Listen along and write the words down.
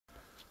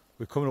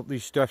We're coming up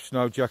these steps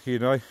now, Jackie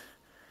and I.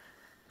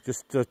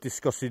 Just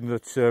discussing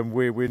that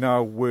we're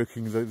now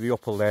working the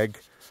upper leg,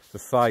 the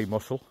thigh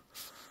muscle,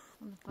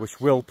 which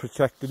will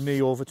protect the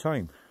knee over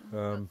time.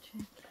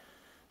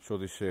 So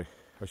they say,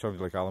 I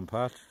sounded like Alan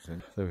Partridge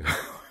then. There we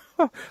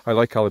go. I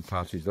like Alan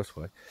Partridge, that's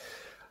why.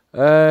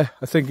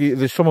 I think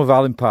there's some of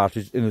Alan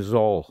Partridge in us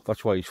all,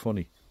 that's why he's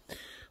funny.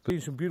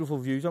 But some beautiful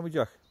views, haven't we,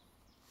 Jack?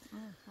 Oh,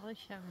 I like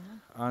showing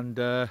them.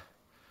 And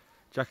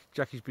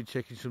Jackie's been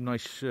taking some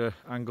nice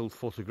angled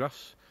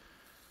photographs.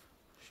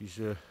 She's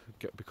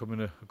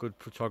becoming a good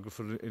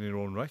photographer in her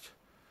own right.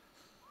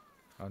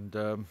 And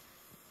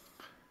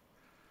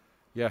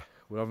yeah,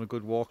 we're having a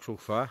good walk so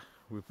far.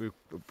 We're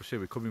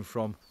coming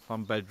from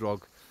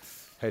Bedrog,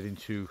 heading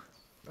to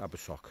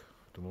Abersoch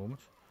at the moment.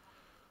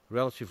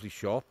 Relatively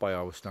short by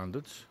our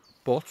standards,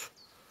 but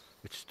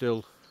it's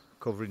still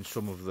covering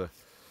some of the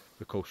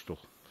coastal.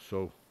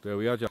 So there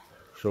we are, Jack.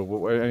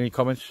 So any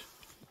comments?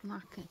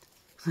 Market.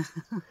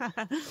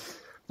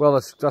 Well,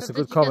 that's a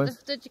good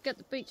comment. Did you get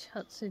the beach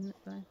huts in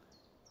there?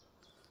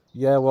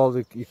 Yeah, well,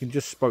 you can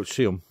just about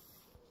see them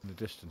in the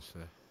distance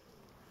there.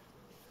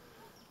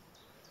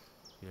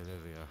 Yeah, there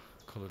they are,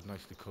 coloured,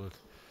 nicely coloured.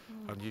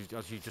 And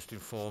as you just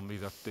informed me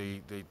that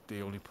they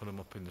only put them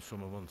up in the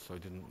summer months, I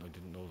didn't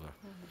know that.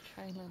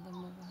 Trailer them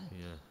away.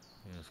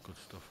 Yeah, it's good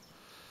stuff.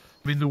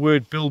 I mean, the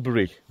word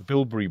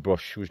bilberry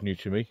bush was new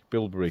to me.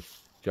 Bilberry,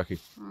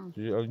 Jackie.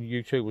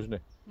 You too, wasn't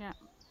it? Yeah.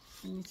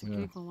 You need to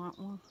Google that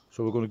one.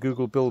 So we're going to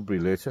Google bilberry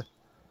later,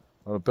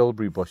 or a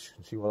bilberry bush,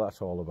 and see what that's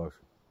all about.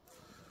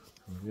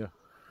 Yeah.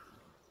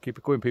 Keep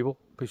it going, people.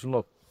 Peace and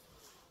love.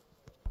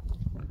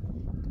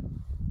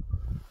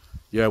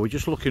 Yeah, we're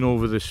just looking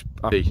over this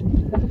abbey,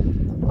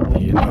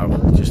 you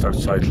know, just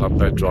outside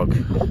Bedrog,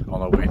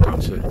 on our way down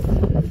to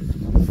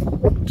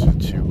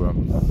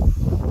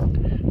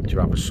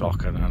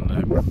Abersoch, and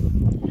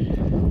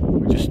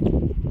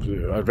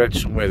I read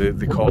somewhere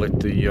they call it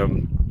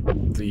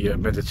the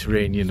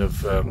Mediterranean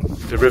of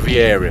the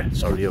Riviera,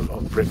 sorry, of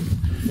Britain,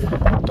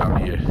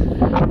 down here in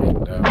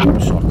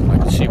Abersoch, and I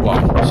can see why.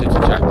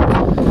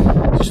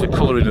 Just the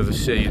colouring of the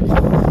sea and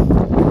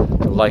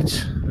the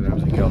light and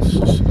everything else.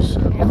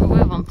 Yeah, but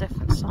we're on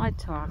different side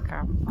to our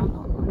caravan,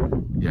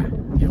 aren't we? Yeah,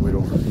 we're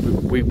over.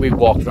 We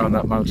walked around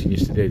that mountain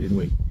yesterday, didn't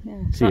we?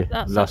 Yeah,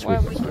 that's last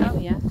where week. we go,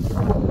 yeah.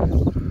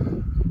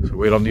 So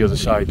we're on the other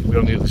side. We're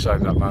on the other side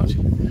of that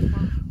mountain,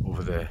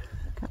 over there.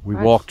 We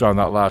walked around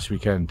that last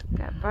weekend.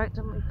 Get broke,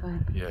 didn't we,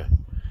 babe? Yeah.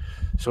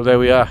 So there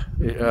we are.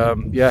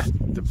 Yeah,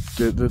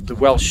 the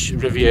Welsh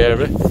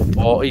Riviera,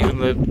 or even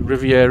the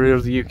Riviera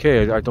of the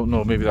UK. I don't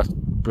know. Maybe that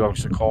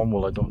belongs to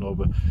Cornwall. I don't know,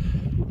 but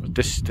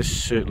this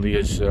certainly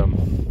is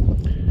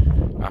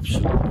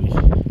absolutely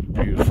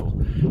beautiful.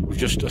 We've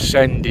just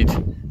ascended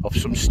up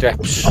some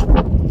steps,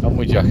 haven't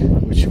we, Jack?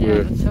 Which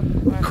were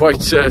quite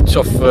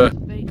tough.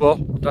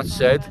 But that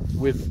said,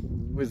 with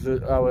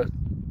our,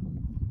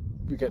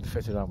 we get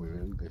fitted, aren't we?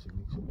 Really,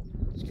 basically. So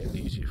it's getting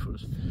easier for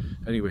us.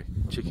 Anyway,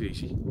 take it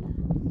easy.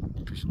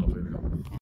 Peace and love, here we go.